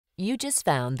You just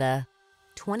found the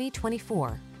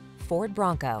 2024 Ford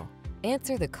Bronco.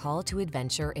 Answer the call to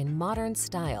adventure in modern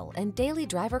style and daily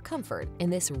driver comfort in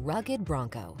this rugged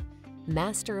Bronco.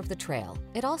 Master of the trail,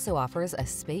 it also offers a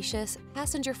spacious,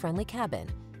 passenger-friendly cabin,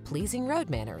 pleasing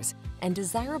road manners, and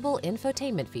desirable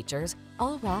infotainment features,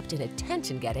 all wrapped in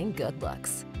attention-getting good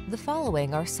looks. The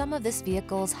following are some of this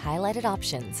vehicle's highlighted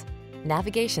options: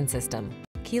 navigation system,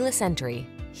 keyless entry,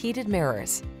 heated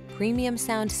mirrors, premium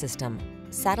sound system,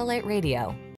 satellite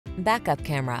radio, backup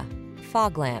camera,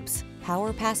 fog lamps,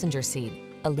 power passenger seat,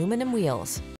 aluminum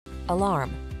wheels, alarm.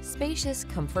 Spacious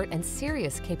comfort and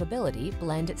serious capability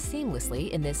blend seamlessly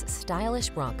in this stylish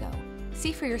Bronco.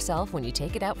 See for yourself when you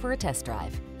take it out for a test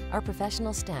drive. Our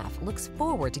professional staff looks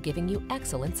forward to giving you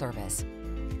excellent service.